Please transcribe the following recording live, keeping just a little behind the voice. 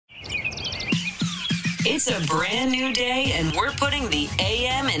It's a brand new day, and we're putting the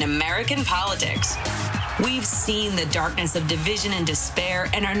AM in American politics. We've seen the darkness of division and despair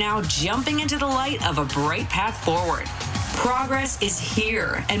and are now jumping into the light of a bright path forward. Progress is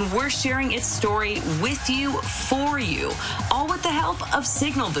here, and we're sharing its story with you, for you, all with the help of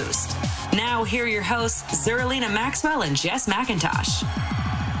Signal Boost. Now, here are your hosts, Zerlina Maxwell and Jess McIntosh.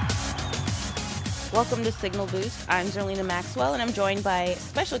 Welcome to Signal Boost. I'm Zerlina Maxwell, and I'm joined by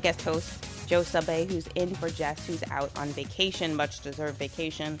special guest host Joe Subay, who's in for Jess, who's out on vacation, much-deserved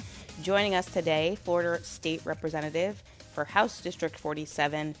vacation. Joining us today, Florida State Representative for House District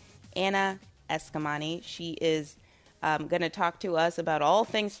 47, Anna Eskamani. She is going to talk to us about all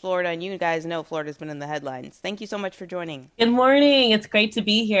things Florida, and you guys know Florida's been in the headlines. Thank you so much for joining. Good morning. It's great to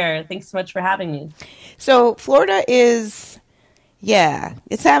be here. Thanks so much for having me. So Florida is,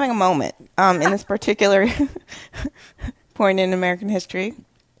 it's having a moment in this particular point in American history.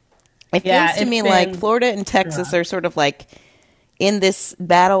 It feels to me like Florida and Texas are sort of like in this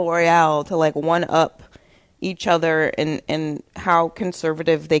battle royale to like one up each other and how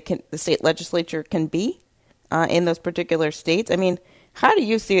conservative the state legislature can be in those particular states. I mean, how do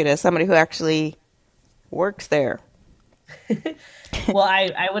you see it as somebody who actually works there? Well,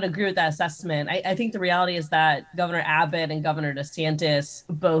 I would agree with that assessment. I think the reality is that Governor Abbott and Governor DeSantis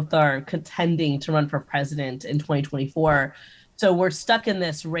both are contending to run for president in 2024. So we're stuck in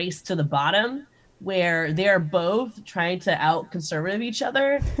this race to the bottom where they're both trying to out-conservative each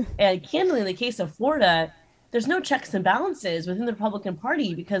other. And candidly, in the case of Florida, there's no checks and balances within the Republican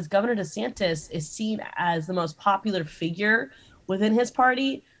Party because Governor DeSantis is seen as the most popular figure within his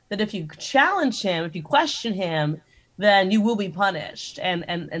party, that if you challenge him, if you question him, then you will be punished.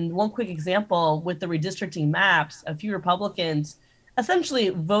 And one quick example with the redistricting maps, a few Republicans essentially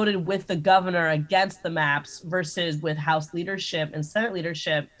voted with the governor against the maps versus with House leadership and Senate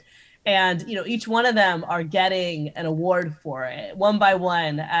leadership. And, each one of them are getting an award for it, one by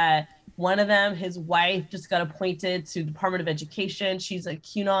one. One of them, his wife just got appointed to the Department of Education. She's a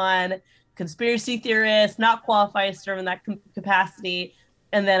QAnon conspiracy theorist, not qualified to serve in that capacity.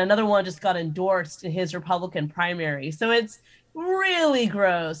 And then another one just got endorsed in his Republican primary. So it's really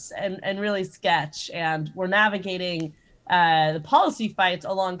gross and really sketch. And we're navigating the policy fights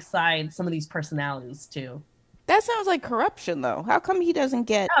alongside some of these personalities too. That sounds like corruption, though. How come he doesn't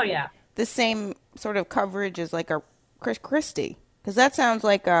get the same sort of coverage as like a Chris Christie? Because that sounds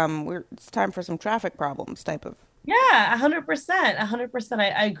like it's time for some traffic problems type of. Yeah, 100%. 100%.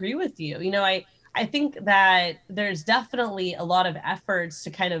 I agree with you. I think that there's definitely a lot of efforts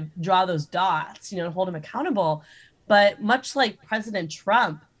to kind of draw those dots, and hold him accountable. But much like President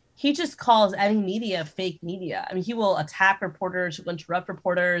Trump, he just calls any media fake media. I mean, he will attack reporters, he will interrupt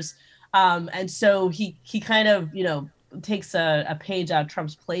reporters. And so he kind of, takes a page out of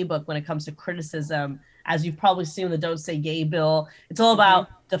Trump's playbook when it comes to criticism, as you've probably seen with the Don't Say Gay bill. It's all about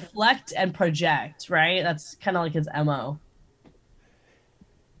deflect and project, right? That's kind of like his MO.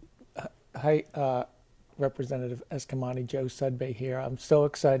 Hi, Representative Eskamani, Joe Subay here. I'm so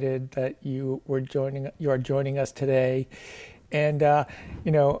excited that you are joining us today. And, I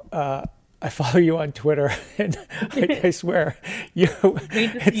follow you on Twitter, and I swear, it's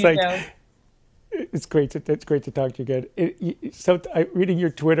great to talk to you again. Reading your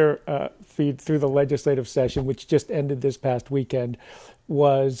Twitter feed through the legislative session, which just ended this past weekend, it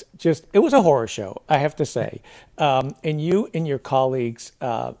was a horror show, I have to say. And you and your colleagues,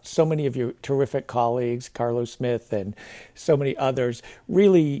 so many of your terrific colleagues, Carlos Smith and so many others,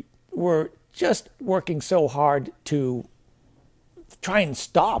 really were just working so hard to try and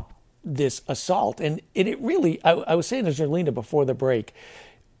stop this assault. And it really, I was saying to Zerlina before the break,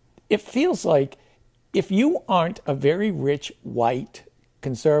 it feels like if you aren't a very rich, white,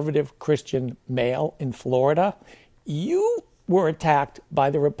 conservative Christian male in Florida, you were attacked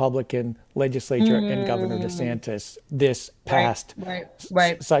by the Republican legislature and Governor DeSantis this past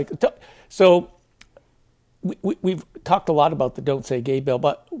cycle. So we've talked a lot about the Don't Say Gay bill,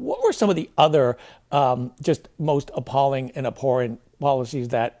 but what were some of the other just most appalling and abhorrent policies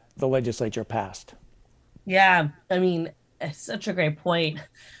that the legislature passed? Yeah, I mean, it's such a great point.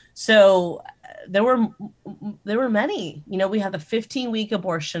 So there were many. We have the 15-week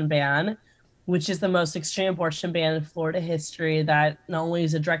abortion ban, which is the most extreme abortion ban in Florida history, that not only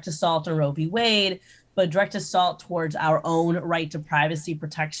is a direct assault on Roe v. Wade, but direct assault towards our own right to privacy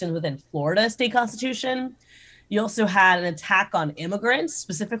protection within Florida state constitution. You also had an attack on immigrants,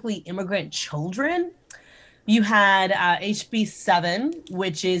 specifically immigrant children. You had HB 7,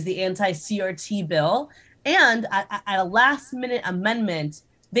 which is the anti-CRT bill. And at a last-minute amendment,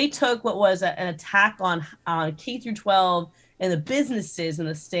 they took what was an attack on K through 12 and the businesses in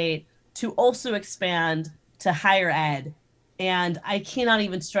the state to also expand to higher ed. And I cannot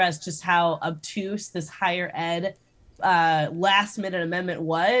even stress just how obtuse this higher ed last minute amendment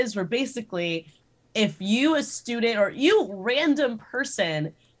was, where basically if you, a student or you random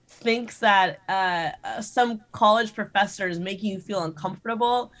person, thinks that some college professor is making you feel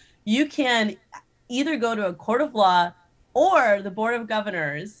uncomfortable, you can either go to a court of law or the Board of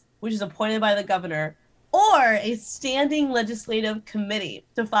Governors, which is appointed by the governor, or a standing legislative committee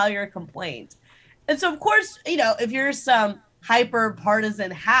to file your complaint. And so, of course, if you're some hyper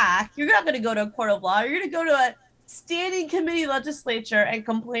partisan hack, you're not going to go to a court of law. You're going to go to a standing committee legislature and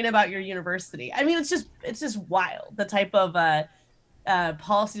complain about your university. I mean, it's just wild, the type of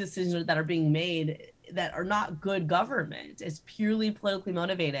policy decisions that are being made that are not good government. It's purely politically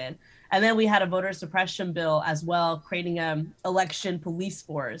motivated. And then we had a voter suppression bill as well, creating an election police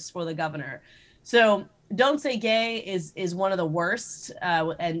force for the governor. So Don't Say Gay is one of the worst.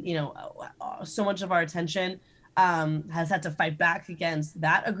 And, so much of our attention has had to fight back against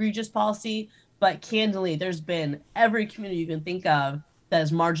that egregious policy. But candidly, there's been every community you can think of that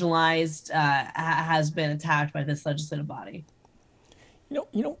is marginalized, has been attacked by this legislative body.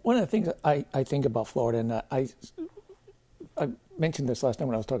 One of the things I think about Florida, and I mentioned this last time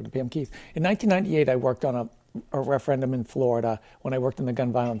when I was talking to Pam Keith. In 1998, I worked on a referendum in Florida when I worked in the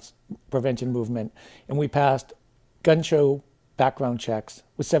gun violence prevention movement, and we passed gun show background checks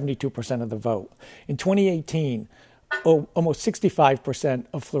with 72% of the vote. In 2018, almost 65%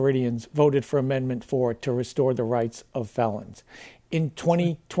 of Floridians voted for Amendment 4 to restore the rights of felons. In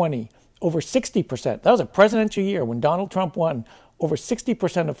 2020, over 60%, that was a presidential year when Donald Trump won, over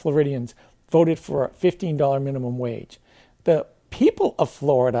 60% of Floridians voted for a $15 minimum wage. The people of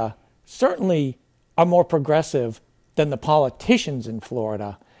Florida certainly are more progressive than the politicians in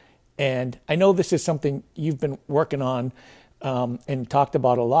Florida. And I know this is something you've been working on and talked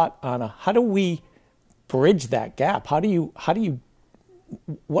about a lot, Anna. How do we bridge that gap?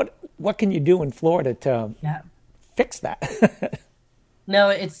 What can you do in Florida to fix that? No,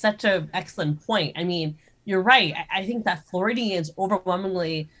 it's such an excellent point. I mean, you're right. I think that Floridians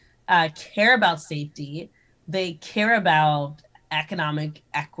overwhelmingly care about safety. They care about economic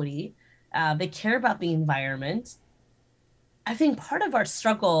equity. They care about the environment. I think part of our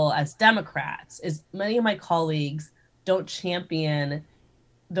struggle as Democrats is many of my colleagues don't champion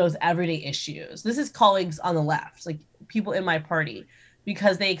those everyday issues. This is colleagues on the left, like people in my party,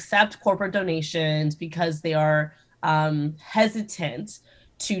 because they accept corporate donations, because they are hesitant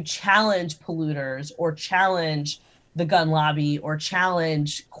to challenge polluters or challenge the gun lobby or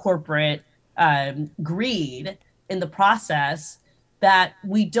challenge corporate greed in the process, that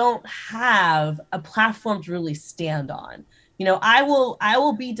we don't have a platform to really stand on. I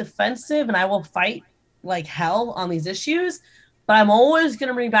will be defensive and I will fight like hell on these issues, but I'm always going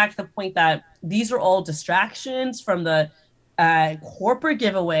to bring back the point that these are all distractions from the corporate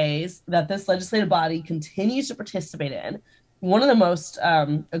giveaways that this legislative body continues to participate in. One of the most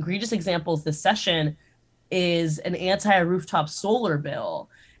egregious examples this session is an anti-rooftop solar bill.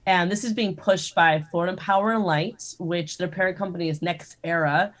 And this is being pushed by Florida Power and Light, which their parent company is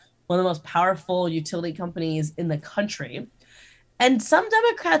NextEra, one of the most powerful utility companies in the country. And some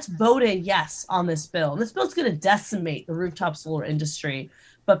Democrats voted yes on this bill. And this bill is going to decimate the rooftop solar industry.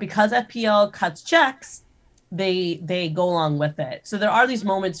 But because FPL cuts checks, they go along with it. So there are these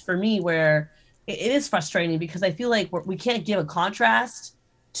moments for me where it is frustrating, because I feel like we can't give a contrast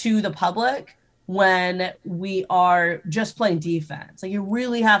to the public when we are just playing defense. Like, you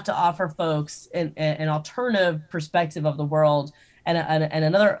really have to offer folks an alternative perspective of the world and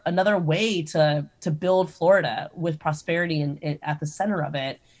another way to build Florida with prosperity and at the center of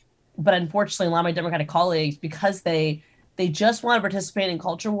it. But unfortunately, a lot of my Democratic colleagues, because they just want to participate in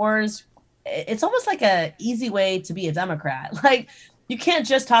culture wars, it's almost like an easy way to be a Democrat. Like, you can't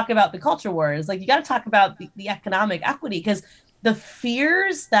just talk about the culture wars. Like, you got to talk about the economic equity, because the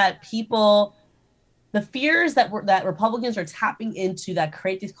fears that Republicans are tapping into that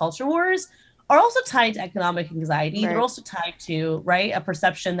create these culture wars are also tied to economic anxiety. Right. They're also tied to, a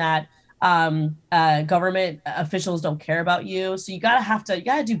perception that government officials don't care about you. So you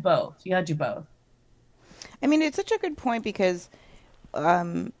gotta do both. I mean, it's such a good point, because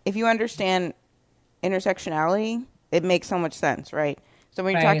if you understand intersectionality, it makes so much sense, right? So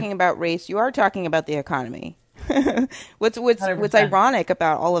when you're talking about race, you are talking about the economy. What's 100%. Ironic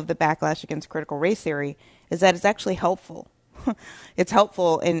about all of the backlash against critical race theory is that it's actually helpful. It's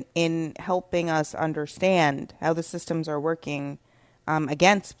helpful in helping us understand how the systems are working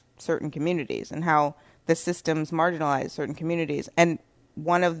against certain communities and how the systems marginalize certain communities. And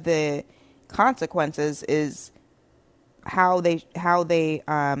one of the consequences is how they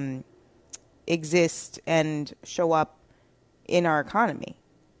exist and show up in our economy.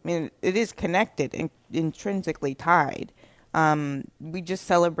 I mean, it is connected and intrinsically tied. We just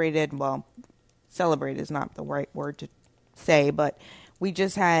celebrated, well, celebrate is not the right word to say, but we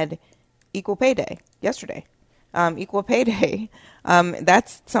just had Equal Pay Day yesterday. Equal Pay Day,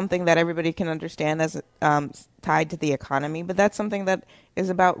 that's something that everybody can understand as tied to the economy, but that's something that is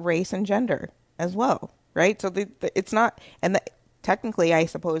about race and gender as well, right? So it's not, and technically I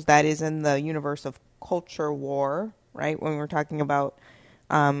suppose that is in the universe of culture war, right, when we're talking about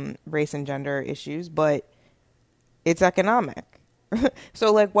race and gender issues, but it's economic.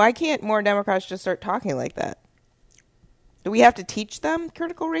 So, like, why can't more Democrats just start talking like that? Do we have to teach them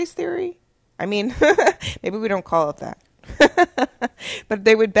critical race theory? I mean, maybe we don't call it that. But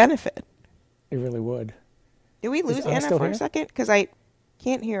they would benefit. They really would. Did we lose Anna for a second? Because I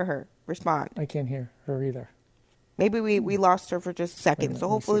can't hear her respond. I can't hear her either. Maybe we lost her for just a second. So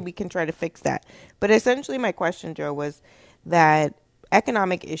hopefully we can try to fix that. But essentially my question, Joe, was that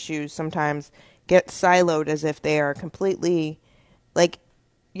economic issues sometimes get siloed as if they are completely, like,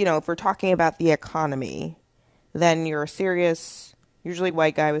 you know, if we're talking about the economy, then you're a serious, usually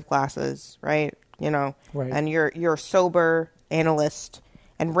white guy with glasses, right? You know, right. And you're a sober analyst,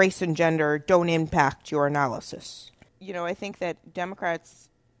 and race and gender don't impact your analysis. You know, I think that Democrats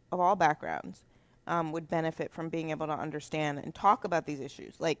of all backgrounds would benefit from being able to understand and talk about these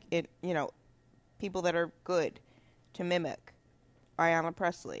issues. Like, you know, people that are good to mimic, Ayanna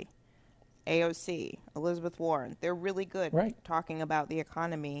Pressley, AOC, Elizabeth Warren. They're really good talking about the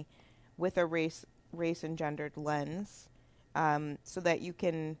economy with a race and gendered lens, so that you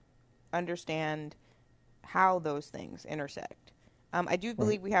can understand how those things intersect. I do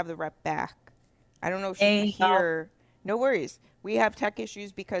believe we have the rep back. I don't know if she's here. No worries. We have tech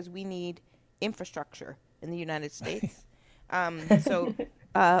issues because we need infrastructure in the United States. So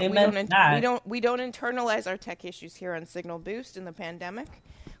we don't internalize our tech issues here on Signal Boost in the pandemic.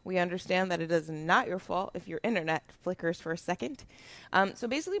 We understand that it is not your fault if your internet flickers for a second. So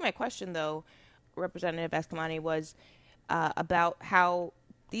basically my question, though, Representative Eskamani, was about how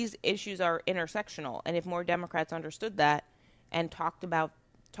these issues are intersectional, and if more Democrats understood that and talked about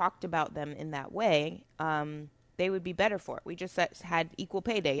them in that way, they would be better for it. We just had Equal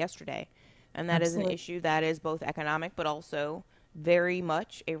Pay Day yesterday, and that is an issue that is both economic but also very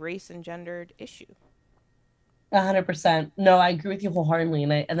much a race and gendered issue. 100%. No, I agree with you wholeheartedly.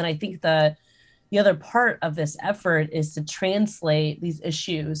 And then I think the other part of this effort is to translate these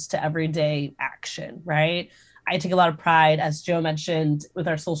issues to everyday action, right? I take a lot of pride, as Joe mentioned, with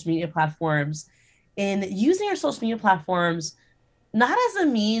our social media platforms, in using our social media platforms not as a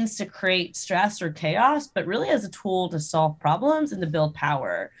means to create stress or chaos, but really as a tool to solve problems and to build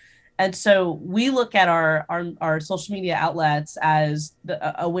power. And so we look at our social media outlets as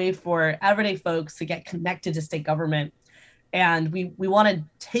a way for everyday folks to get connected to state government. And we want to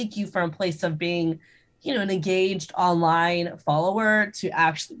take you from a place of being, you know, an engaged online follower to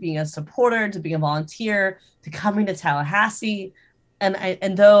actually being a supporter, to being a volunteer, to coming to Tallahassee.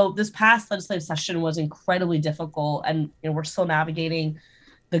 And though this past legislative session was incredibly difficult, and you know, we're still navigating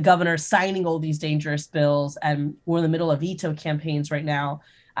the governor signing all these dangerous bills, and we're in the middle of veto campaigns right now,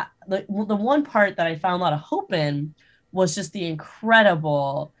 the one part that I found a lot of hope in was just the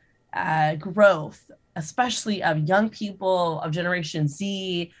incredible growth, especially of young people, of Generation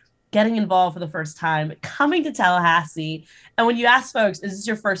Z, getting involved for the first time, coming to Tallahassee. And when you ask folks, is this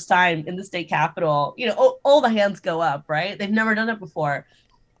your first time in the state capitol? You know, all the hands go up, right? They've never done it before,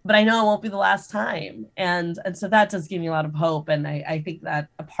 but I know it won't be the last time. And so that does give me a lot of hope. And I think that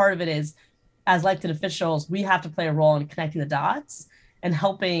a part of it is, as elected officials, we have to play a role in connecting the dots and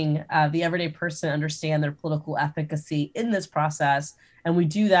helping the everyday person understand their political efficacy in this process. And we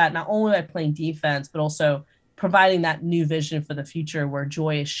do that not only by playing defense, but also providing that new vision for the future where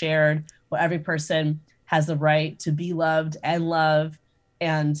joy is shared, where every person has the right to be loved and love,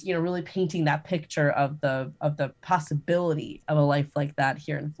 and, you know, really painting that picture of the possibility of a life like that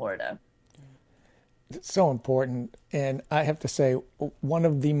here in Florida. It's so important. And I have to say, one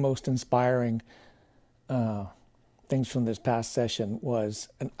of the most inspiring things from this past session was,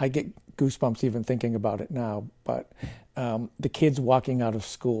 and I get goosebumps even thinking about it now, but the kids walking out of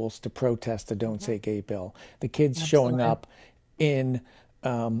schools to protest the Don't Say Gay bill, the kids showing up in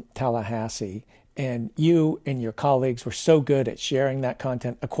Tallahassee, and you and your colleagues were so good at sharing that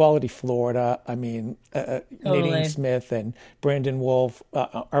content. Equality Florida, I mean, Nadine Smith and Brandon Wolf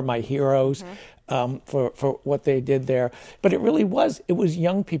are my heroes for what they did there. But it was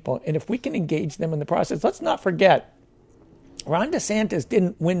young people. And if we can engage them in the process, let's not forget, Ron DeSantis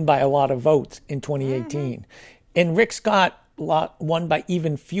didn't win by a lot of votes in 2018. And Rick Scott won by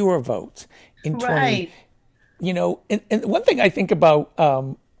even fewer votes in 20. Right. You know, and one thing I think about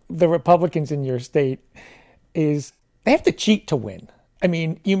the Republicans in your state is they have to cheat to win. I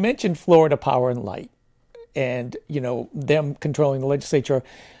mean, you mentioned Florida Power and Light and, you know, them controlling the legislature.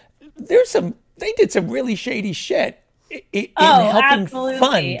 They did some really shady shit in helping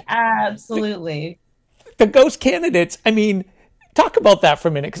fund. Absolutely. The ghost candidates, I mean, talk about that for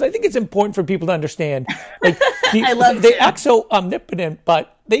a minute, because I think it's important for people to understand. Like, they act so omnipotent,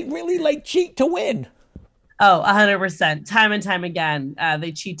 but they really cheat to win. Oh, 100%. Time and time again,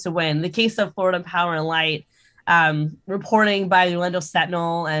 they cheat to win. The case of Florida Power and Light, reporting by the Orlando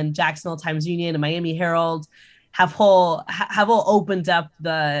Sentinel and Jacksonville Times-Union and Miami Herald have all opened up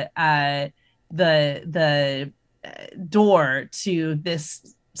the door to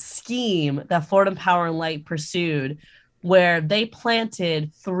this scheme that Florida Power and Light pursued, where they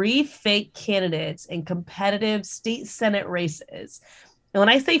planted 3 fake candidates in competitive state Senate races. And when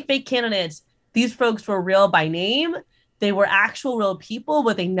I say fake candidates, these folks were real by name. They were actual real people,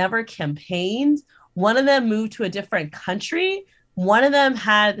 but they never campaigned. One of them moved to a different country. One of them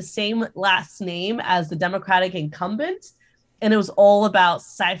had the same last name as the Democratic incumbent. And it was all about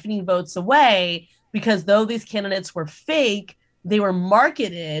siphoning votes away, because though these candidates were fake, they were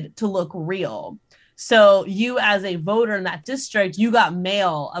marketed to look real. So you, as a voter in that district, you got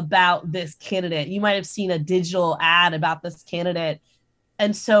mail about this candidate. You might have seen a digital ad about this candidate.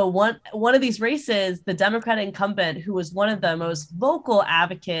 And so one of these races, the Democratic incumbent, who was one of the most vocal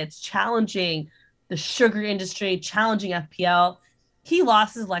advocates challenging the sugar industry, challenging FPL, he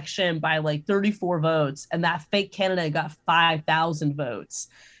lost his election by 34 votes. And that fake candidate got 5,000 votes.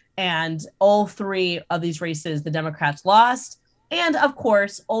 And all 3 of these races, the Democrats lost. And of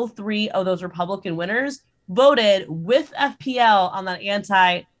course, all 3 of those Republican winners voted with FPL on that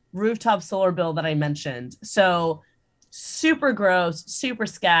anti-rooftop solar bill that I mentioned. So super gross, super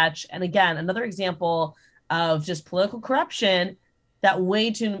sketch. And again, another example of just political corruption that way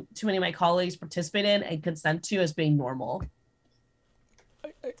too many of my colleagues participate in and consent to as being normal.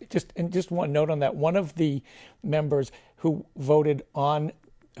 Just one note on that. One of the members who won,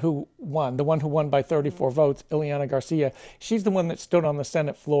 the one who won by 34 votes, Ileana Garcia, she's the one that stood on the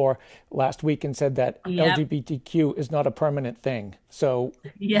Senate floor last week and said that LGBTQ is not a permanent thing. So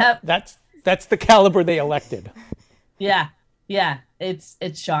that's the caliber they elected. Yeah.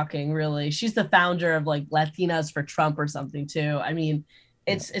 It's shocking, really. She's the founder of Latinas for Trump or something too. I mean,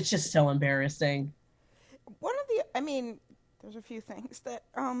 it's just so embarrassing. There's a few things that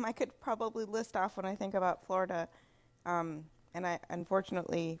I could probably list off when I think about Florida. And I,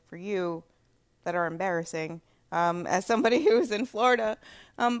 unfortunately for you, that are embarrassing as somebody who's in Florida.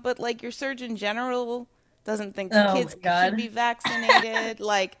 But your Surgeon General doesn't think kids should be vaccinated.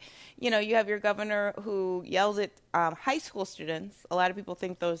 You have your governor who yells at high school students. A lot of people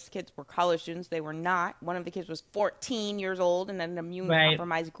think those kids were college students. They were not. One of the kids was 14 years old and an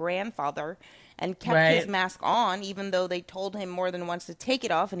immune-compromised grandfather, and kept his mask on, even though they told him more than once to take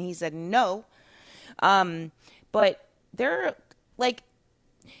it off, and he said no. But there's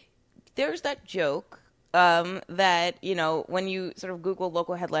that joke that, when you sort of Google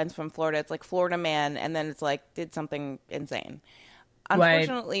local headlines from Florida, it's Florida man, and then it's did something insane.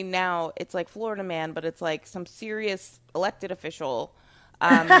 Unfortunately, now it's Florida man, but it's some serious elected official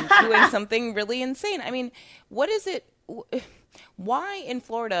doing something really insane. I mean, what is it? Why in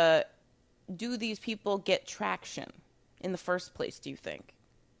Florida do these people get traction in the first place, do you think?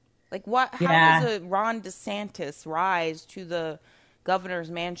 How does a Ron DeSantis rise to the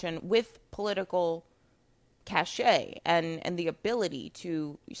governor's mansion with political cachet and the ability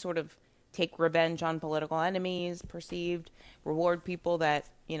to sort of take revenge on political enemies, perceived, reward people that,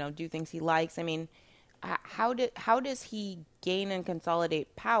 do things he likes? I mean, how does he gain and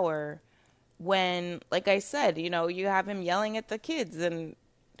consolidate power when, like I said, you have him yelling at the kids, and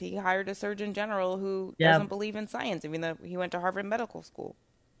he hired a Surgeon General who doesn't believe in science, even though he went to Harvard Medical School?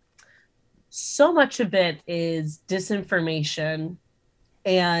 So much of it is disinformation.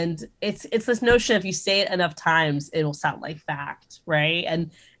 And it's this notion, if you say it enough times, it will sound like fact, right?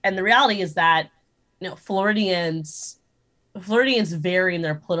 And the reality is that, Floridians vary in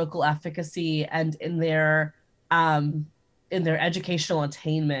their political efficacy and in their educational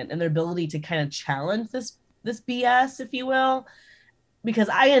attainment and their ability to kind of challenge this BS, if you will. Because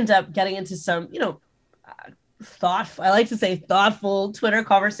I end up getting into some, thoughtful Twitter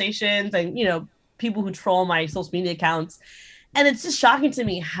conversations and, people who troll my social media accounts. And it's just shocking to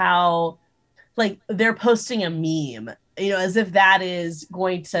me how, they're posting a meme, as if that is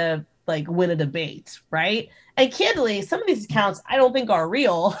going to, win a debate, right? And candidly, some of these accounts I don't think are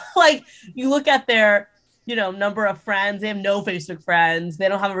real. You look at their number of friends. They have no Facebook friends. They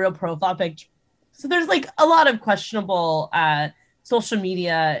don't have a real profile picture. So there's like a lot of questionable social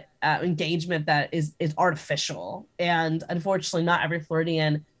media engagement that is artificial. And unfortunately, not every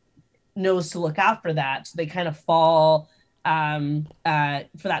Floridian knows to look out for that. So they kind of fall for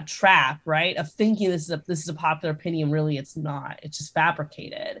that trap, right? Of thinking this is a popular opinion. Really, it's not. It's just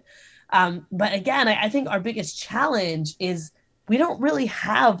fabricated. But again, I think our biggest challenge is we don't really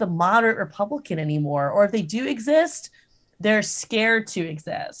have the moderate Republican anymore. Or if they do exist, they're scared to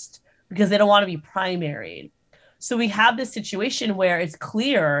exist because they don't want to be primaried. So we have this situation where it's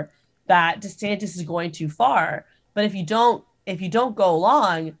clear that DeSantis is going too far. But if you don't go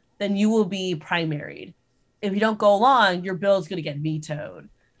along, then you will be primaried. If you don't go along, your bill is going to get vetoed.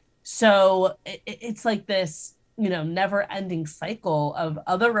 So it's like this, never-ending cycle of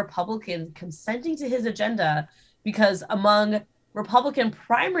other Republicans consenting to his agenda because among Republican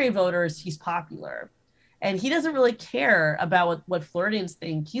primary voters, he's popular. And he doesn't really care about what Floridians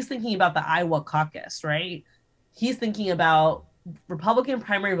think. He's thinking about the Iowa caucus, right? He's thinking about Republican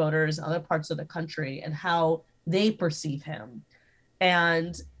primary voters in other parts of the country and how they perceive him.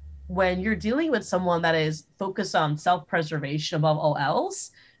 And when you're dealing with someone that is focused on self-preservation above all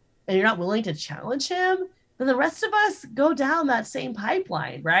else, and you're not willing to challenge him, then the rest of us go down that same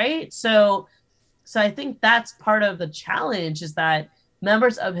pipeline, right? So I think that's part of the challenge is that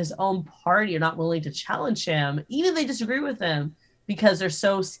members of his own party are not willing to challenge him, even if they disagree with him, because they're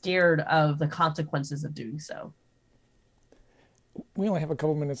so scared of the consequences of doing so. We only have a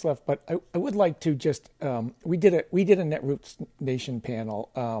couple minutes left, but I would like to just we did a Netroots Nation panel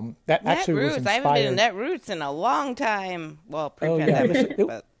that actually was inspired. I haven't been to Netroots in a long time. Well, pre-pandemic,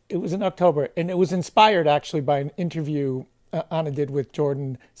 but it was in October, and it was inspired actually by an interview Anna did with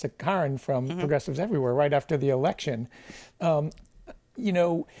Jordan Sakaran from Progressives Everywhere right after the election.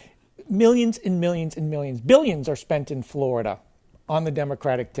 Millions and millions and millions, billions are spent in Florida on the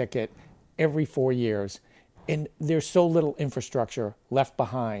Democratic ticket every 4 years. And there's so little infrastructure left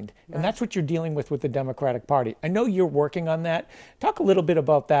behind. Right. And that's what you're dealing with the Democratic Party. I know you're working on that. Talk a little bit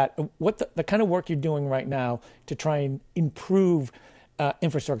about that, what the kind of work you're doing right now to try and improve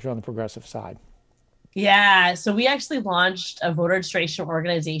infrastructure on the progressive side. Yeah, so we actually launched a voter registration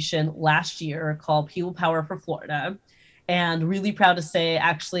organization last year called People Power for Florida. And really proud to say,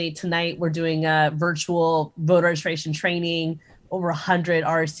 actually, tonight we're doing a virtual voter registration training, over 100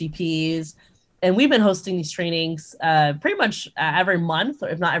 RSCPs. And we've been hosting these trainings pretty much every month, or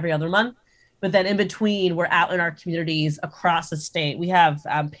if not every other month. But then in between, we're out in our communities across the state. We have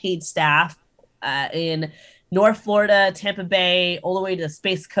paid staff in North Florida, Tampa Bay, all the way to the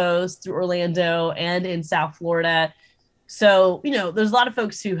Space Coast through Orlando and in South Florida. So, there's a lot of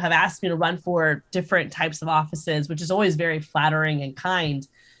folks who have asked me to run for different types of offices, which is always very flattering and kind.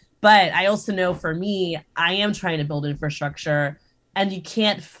 But I also know for me, I am trying to build infrastructure. And you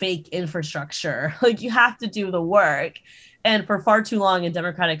can't fake infrastructure. Like, you have to do the work. And for far too long in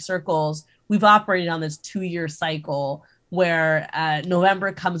Democratic circles, we've operated on this 2-year cycle where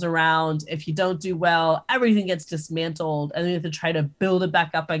November comes around. If you don't do well, everything gets dismantled and we have to try to build it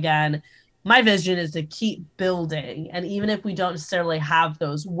back up again. My vision is to keep building. And even if we don't necessarily have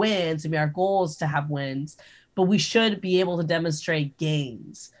those wins, our goal is to have wins, but we should be able to demonstrate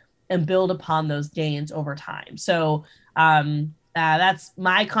gains and build upon those gains over time. So, that's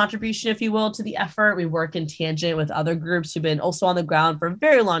my contribution, if you will, to the effort. We work in tangent with other groups who've been also on the ground for a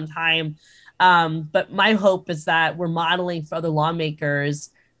very long time. But my hope is that we're modeling for other lawmakers,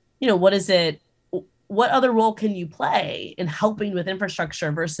 what other role can you play in helping with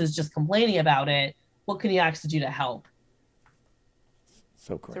infrastructure versus just complaining about it? What can you actually do to help?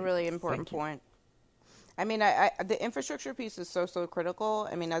 So great. It's a really important point. I mean, the infrastructure piece is so critical.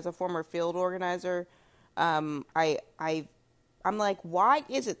 I mean, as a former field organizer, I'm like, why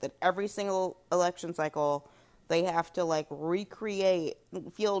is it that every single election cycle they have to recreate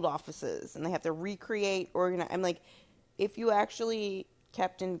field offices and they have to recreate I'm like, if you actually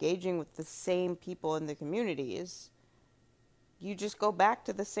kept engaging with the same people in the communities, you just go back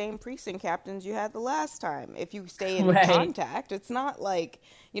to the same precinct captains you had the last time. If you stay in contact, it's not like,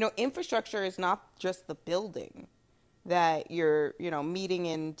 infrastructure is not just the building that you're, meeting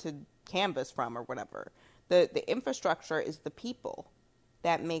into Canvas from or whatever. The infrastructure is the people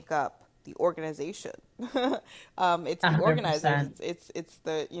that make up the organization. It's the 100%. Organizers. It's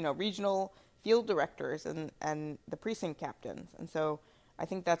the regional field directors and the precinct captains. And so I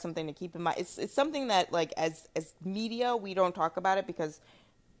think that's something to keep in mind. It's something that as media we don't talk about it because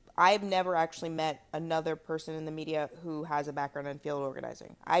I've never actually met another person in the media who has a background in field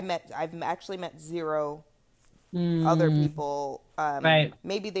organizing. I've actually met 0 other people. Right.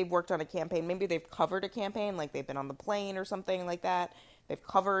 Maybe they've worked on a campaign. Maybe they've covered a campaign, like they've been on the plane or something like that. They've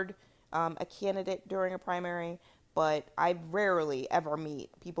covered a candidate during a primary. But I rarely ever meet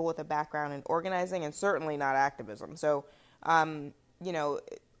people with a background in organizing and certainly not activism. So, you know,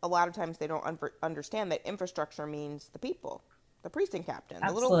 a lot of times they don't understand that infrastructure means the people, the precinct captain,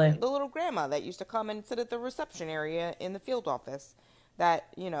 the little grandma that used to come and sit at the reception area in the field office, that,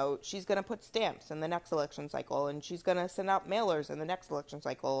 you know, she's going to put stamps in the next election cycle and she's going to send out mailers in the next election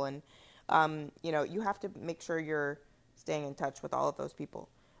cycle. And, you know, you have to make sure you're staying in touch with all of those people.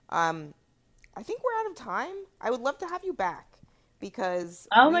 I think we're out of time. I would love to have you back because...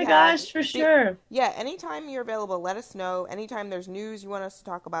 Oh my gosh, for sure. Yeah, anytime you're available, let us know. Anytime there's news you want us to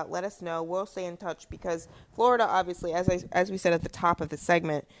talk about, let us know. We'll stay in touch because Florida, obviously, as we said at the top of the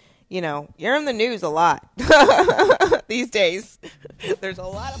segment, you know, you're in the news a lot these days. There's a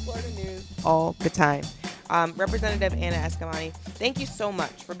lot of Florida news all the time. Representative Anna Eskamani, thank you so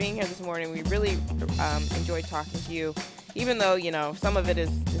much for being here this morning. We really enjoyed talking to you, even though, you know, some of it is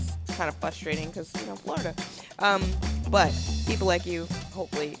kind of frustrating because, you know, Florida. But people like you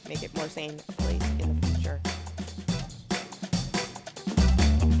hopefully make it more sane place in the future.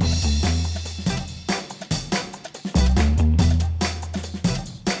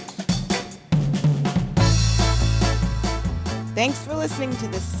 Thanks for listening to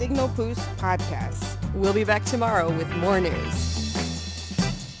the Signal Boost podcast. We'll be back tomorrow with more news.